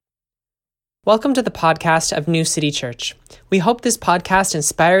Welcome to the podcast of New City Church. We hope this podcast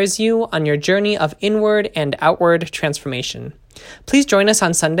inspires you on your journey of inward and outward transformation. Please join us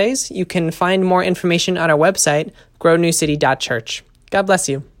on Sundays. You can find more information on our website, grownewcity.church. God bless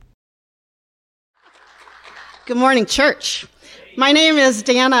you. Good morning, church. My name is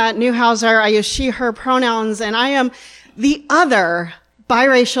Dana Newhauser. I use she, her pronouns, and I am the other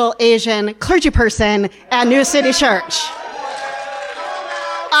biracial Asian clergy person at New City Church.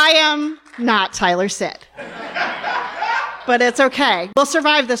 I am not Tyler Sitt. But it's okay. We'll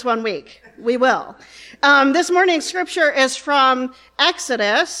survive this 1 week. We will. This morning's scripture is from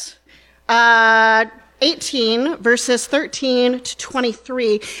Exodus 18, verses 13 to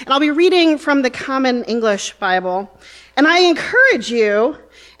 23. And I'll be reading from the Common English Bible. And I encourage you,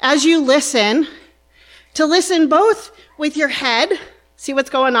 as you listen, to listen both with your head, see what's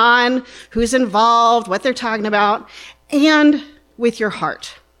going on, who's involved, what they're talking about, and with your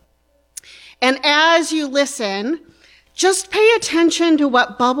heart. And as you listen, just pay attention to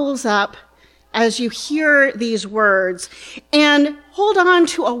what bubbles up as you hear these words, and hold on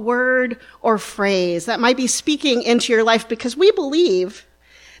to a word or phrase that might be speaking into your life, because we believe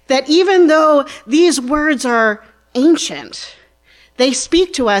that even though these words are ancient, they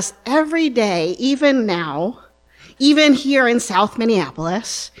speak to us every day, even now, even here in South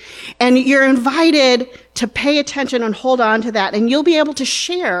Minneapolis. And you're invited to pay attention and hold on to that, and you'll be able to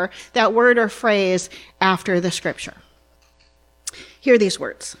share that word or phrase after the scripture. Hear these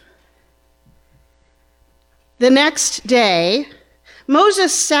words. The next day,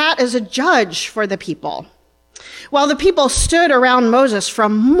 Moses sat as a judge for the people, while the people stood around Moses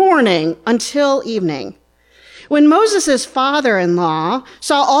from morning until evening. When Moses' father-in-law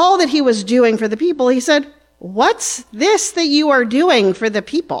saw all that he was doing for the people, he said, "What's this that you are doing for the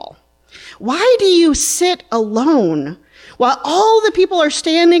people? Why do you sit alone while all the people are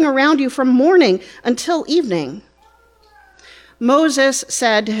standing around you from morning until evening?" Moses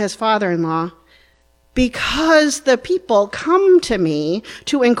said to his father-in-law, "Because the people come to me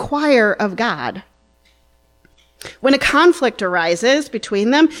to inquire of God. When a conflict arises between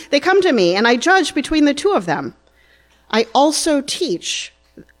them, they come to me, and I judge between the two of them. I also teach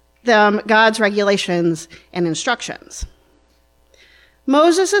them God's regulations and instructions."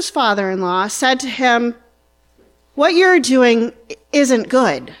 Moses' father-in-law said to him, "What you're doing isn't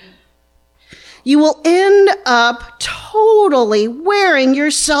good. You will end up totally wearing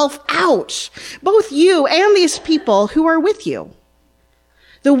yourself out, both you and these people who are with you.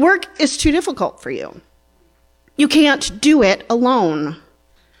 The work is too difficult for you. You can't do it alone.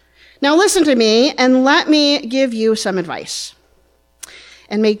 Now listen to me and let me give you some advice.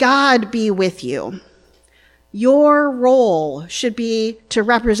 And may God be with you. Your role should be to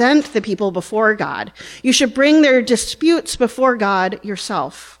represent the people before God. You should bring their disputes before God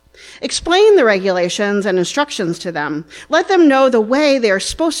yourself. Explain the regulations and instructions to them. Let them know the way they are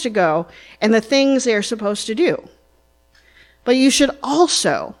supposed to go and the things they are supposed to do. But you should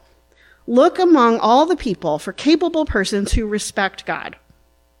also look among all the people for capable persons who respect God.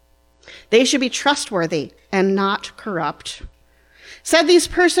 They should be trustworthy and not corrupt. Set these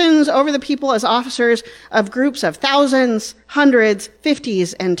persons over the people as officers of groups of thousands, hundreds,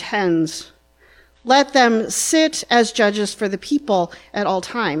 fifties, and tens. Let them sit as judges for the people at all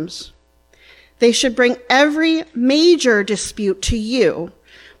times. They should bring every major dispute to you,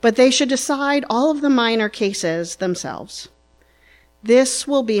 but they should decide all of the minor cases themselves. This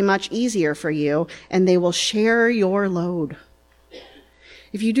will be much easier for you, and they will share your load.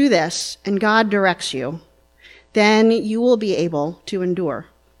 If you do this, and God directs you, then you will be able to endure.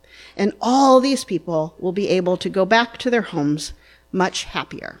 And all these people will be able to go back to their homes much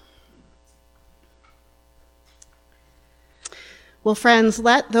happier." Well, friends,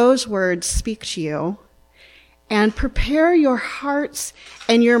 let those words speak to you, and prepare your hearts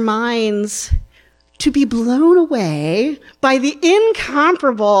and your minds to be blown away by the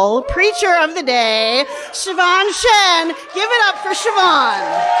incomparable preacher of the day, Siobhan Shen. Give it up for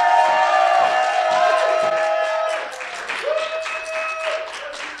Siobhan.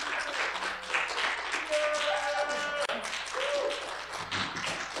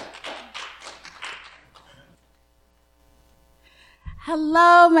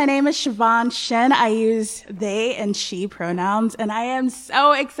 Hello, my name is Siobhan Shen. I use they and she pronouns, and I am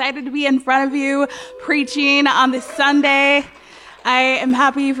so excited to be in front of you preaching on this Sunday. I am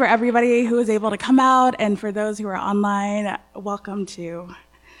happy for everybody who was able to come out, and for those who are online, welcome too.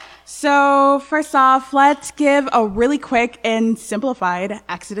 So first off, let's give a really quick and simplified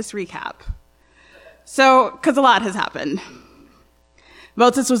Exodus recap. Because a lot has happened.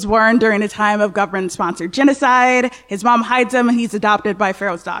 Moses was born during a time of government-sponsored genocide. His mom hides him, and he's adopted by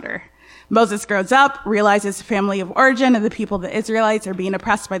Pharaoh's daughter. Moses grows up, realizes the family of origin of the people, the Israelites, are being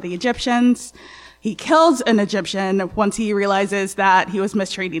oppressed by the Egyptians. He kills an Egyptian once he realizes that he was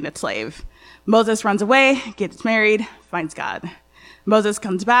mistreating a slave. Moses runs away, gets married, finds God. Moses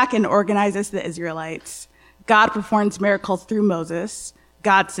comes back and organizes the Israelites. God performs miracles through Moses.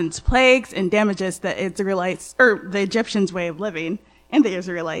 God sends plagues and damages the Egyptians' way of living and the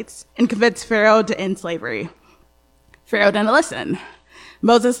Israelites, and convinced Pharaoh to end slavery. Pharaoh didn't listen.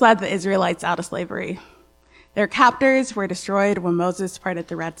 Moses led the Israelites out of slavery. Their captors were destroyed when Moses parted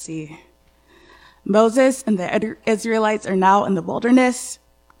the Red Sea. Moses and the Israelites are now in the wilderness,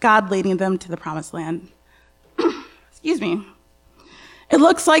 God leading them to the promised land. Excuse me. It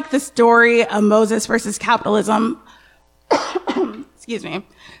looks like the story of Moses versus capitalism. Excuse me.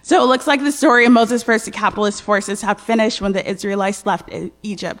 So it looks like the story of Moses versus capitalist forces had finished when the Israelites left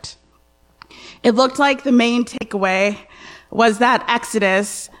Egypt. It looked like the main takeaway was that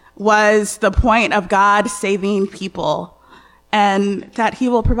Exodus was the point of God saving people and that he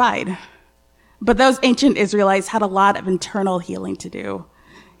will provide. But those ancient Israelites had a lot of internal healing to do.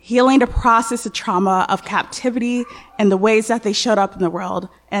 Healing to process the trauma of captivity and the ways that they showed up in the world,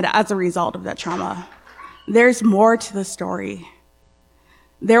 and as a result of that trauma. There's more to the story.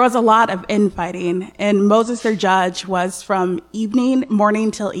 There was a lot of infighting, and Moses, their judge, was from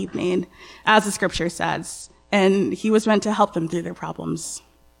morning till evening, as the scripture says, and he was meant to help them through their problems.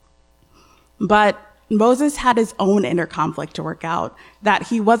 But Moses had his own inner conflict to work out that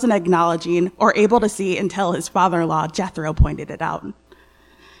he wasn't acknowledging or able to see until his father-in-law, Jethro, pointed it out.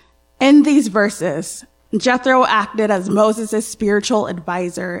 In these verses, Jethro acted as Moses' spiritual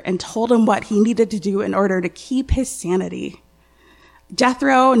advisor and told him what he needed to do in order to keep his sanity.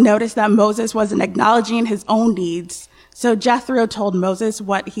 Jethro noticed that Moses wasn't acknowledging his own needs, so Jethro told Moses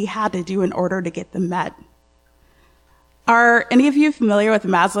what he had to do in order to get them met. Are any of you familiar with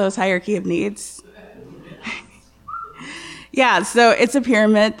Maslow's hierarchy of needs? Yeah, so it's a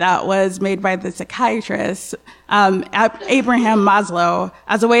pyramid that was made by the psychiatrist Abraham Maslow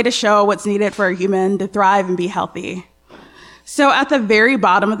as a way to show what's needed for a human to thrive and be healthy. So at the very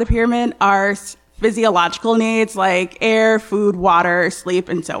bottom of the pyramid are physiological needs like air, food, water, sleep,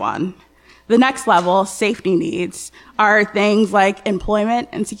 and so on. The next level, safety needs, are things like employment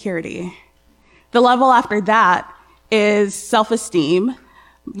and security. The level after that is self-esteem,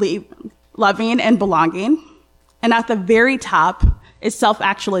 loving, and belonging. And at the very top is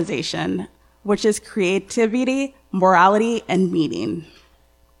self-actualization, which is creativity, morality, and meaning.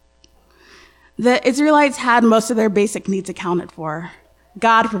 The Israelites had most of their basic needs accounted for.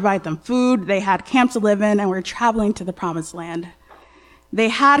 God provided them food, they had camps to live in, and were traveling to the promised land. They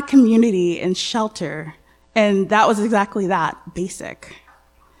had community and shelter, and that was exactly that, basic.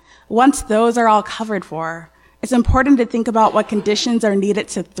 Once those are all covered for, it's important to think about what conditions are needed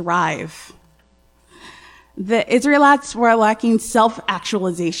to thrive. The Israelites were lacking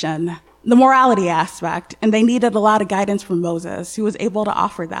self-actualization, the morality aspect, and they needed a lot of guidance from Moses, who was able to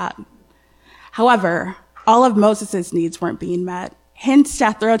offer that. However, all of Moses' needs weren't being met, hence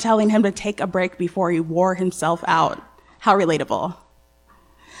Jethro telling him to take a break before he wore himself out. How relatable.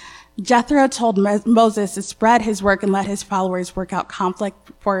 Jethro told Moses to spread his work and let his followers work out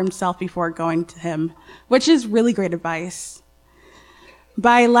conflict for himself before going to him, which is really great advice.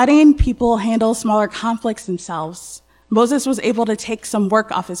 By letting people handle smaller conflicts themselves, Moses was able to take some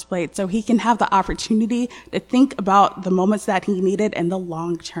work off his plate so he can have the opportunity to think about the moments that he needed in the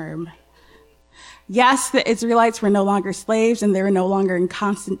long term. Yes, the Israelites were no longer slaves and they were no longer in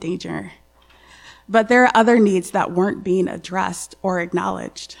constant danger. But there are other needs that weren't being addressed or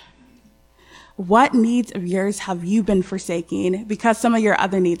acknowledged. What needs of yours have you been forsaking because some of your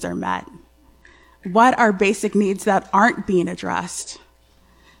other needs are met? What are basic needs that aren't being addressed?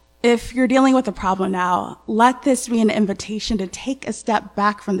 If you're dealing with a problem now, let this be an invitation to take a step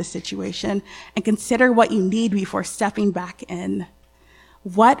back from the situation and consider what you need before stepping back in.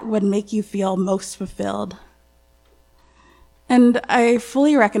 What would make you feel most fulfilled? And I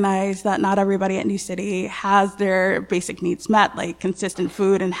fully recognize that not everybody at New City has their basic needs met, like consistent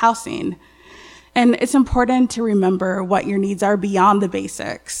food and housing. And it's important to remember what your needs are beyond the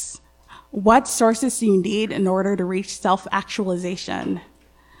basics. What sources do you need in order to reach self-actualization?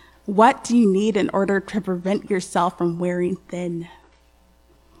 What do you need in order to prevent yourself from wearing thin?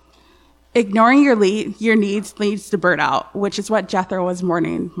 Ignoring your needs leads to burnout, which is what Jethro was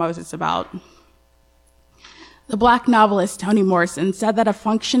warning Moses about. The Black novelist Toni Morrison said that a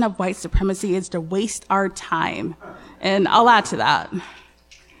function of white supremacy is to waste our time, and I'll add to that.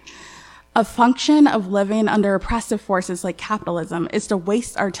 A function of living under oppressive forces like capitalism is to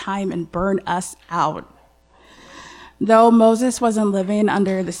waste our time and burn us out. Though Moses wasn't living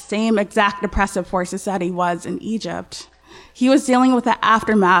under the same exact oppressive forces that he was in Egypt, he was dealing with the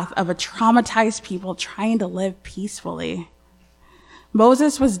aftermath of a traumatized people trying to live peacefully.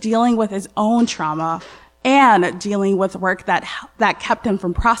 Moses was dealing with his own trauma and dealing with work that kept him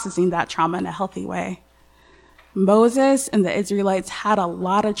from processing that trauma in a healthy way. Moses and the Israelites had a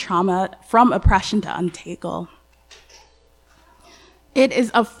lot of trauma from oppression to untangle. It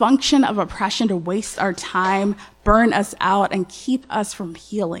is a function of oppression to waste our time, burn us out, and keep us from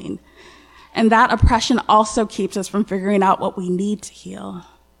healing. And that oppression also keeps us from figuring out what we need to heal.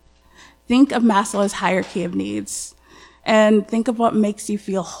 Think of Maslow's hierarchy of needs, and think of what makes you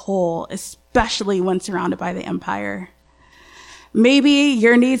feel whole, especially when surrounded by the empire. Maybe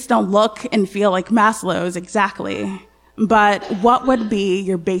your needs don't look and feel like Maslow's exactly, but what would be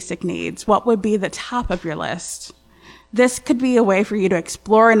your basic needs? What would be the top of your list? This could be a way for you to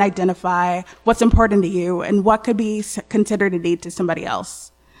explore and identify what's important to you and what could be considered a need to somebody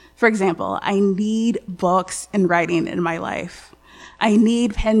else. For example, I need books and writing in my life. I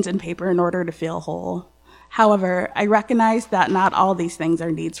need pens and paper in order to feel whole. However, I recognize that not all these things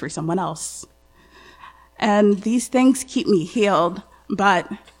are needs for someone else. And these things keep me healed,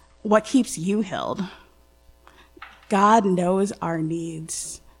 but what keeps you healed? God knows our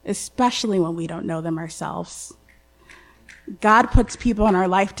needs, especially when we don't know them ourselves. God puts people in our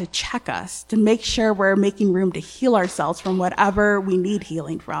life to check us, to make sure we're making room to heal ourselves from whatever we need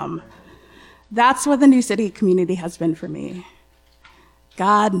healing from. That's what the New City community has been for me.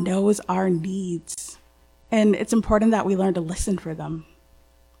 God knows our needs, and it's important that we learn to listen for them.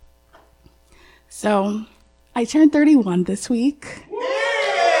 So, I turned 31 this week.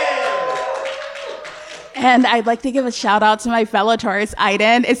 And I'd like to give a shout out to my fellow Taurus,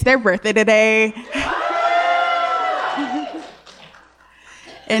 Aiden. It's their birthday today.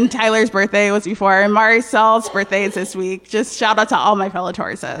 And Tyler's birthday was before, and Maricel's birthday is this week. Just shout out to all my fellow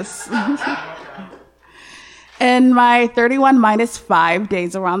Tauruses. In my 31 minus 5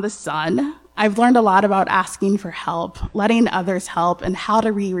 days around the sun, I've learned a lot about asking for help, letting others help, and how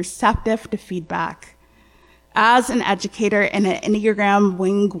to be receptive to feedback. As an educator in an Enneagram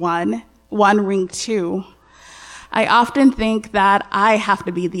Wing 1, Ring 2, I often think that I have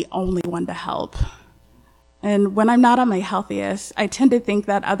to be the only one to help. And when I'm not at my healthiest, I tend to think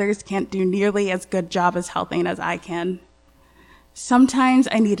that others can't do nearly as good job as helping as I can. Sometimes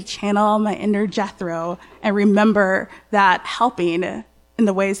I need to channel my inner Jethro and remember that helping in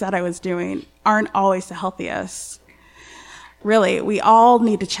the ways that I was doing aren't always the healthiest. Really, we all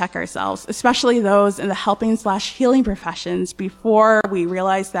need to check ourselves, especially those in the helping/healing professions, before we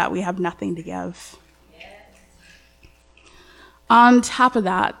realize that we have nothing to give. On top of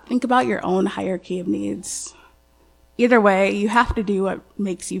that, think about your own hierarchy of needs. Either way, you have to do what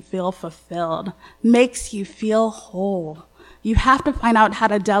makes you feel fulfilled, makes you feel whole. You have to find out how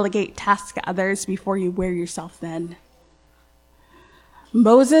to delegate tasks to others before you wear yourself thin.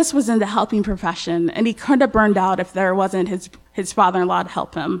 Moses was in the helping profession, and he couldn't have burned out if there wasn't his father-in-law to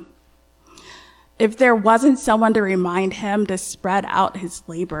help him. If there wasn't someone to remind him to spread out his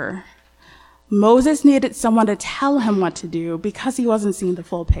labor. Moses needed someone to tell him what to do because he wasn't seeing the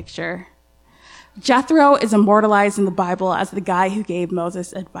full picture. Jethro is immortalized in the Bible as the guy who gave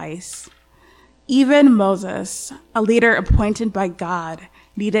Moses advice. Even Moses, a leader appointed by God,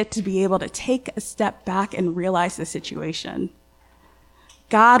 needed to be able to take a step back and realize the situation.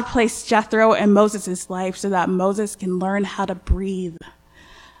 God placed Jethro in Moses' life so that Moses can learn how to breathe.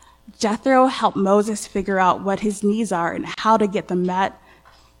 Jethro helped Moses figure out what his needs are and how to get them met.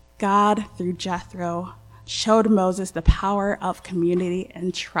 God, through Jethro, showed Moses the power of community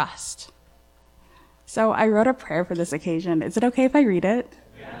and trust. So I wrote a prayer for this occasion. Is it okay if I read it?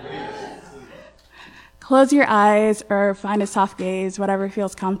 Yes. Close your eyes or find a soft gaze, whatever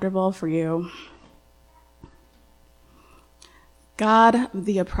feels comfortable for you. God of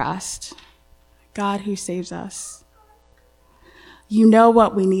the oppressed, God who saves us, you know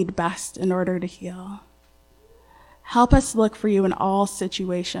what we need best in order to heal. Help us look for you in all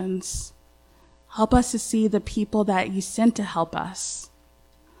situations. Help us to see the people that you sent to help us.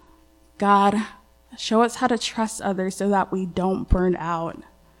 God, show us how to trust others so that we don't burn out.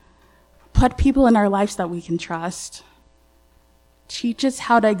 Put people in our lives that we can trust. Teach us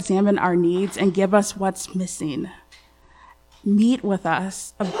how to examine our needs and give us what's missing. Meet with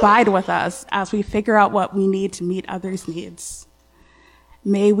us, abide with us as we figure out what we need to meet others' needs.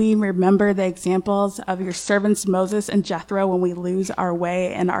 May we remember the examples of your servants Moses and Jethro when we lose our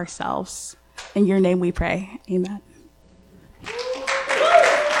way and ourselves. In your name we pray. Amen.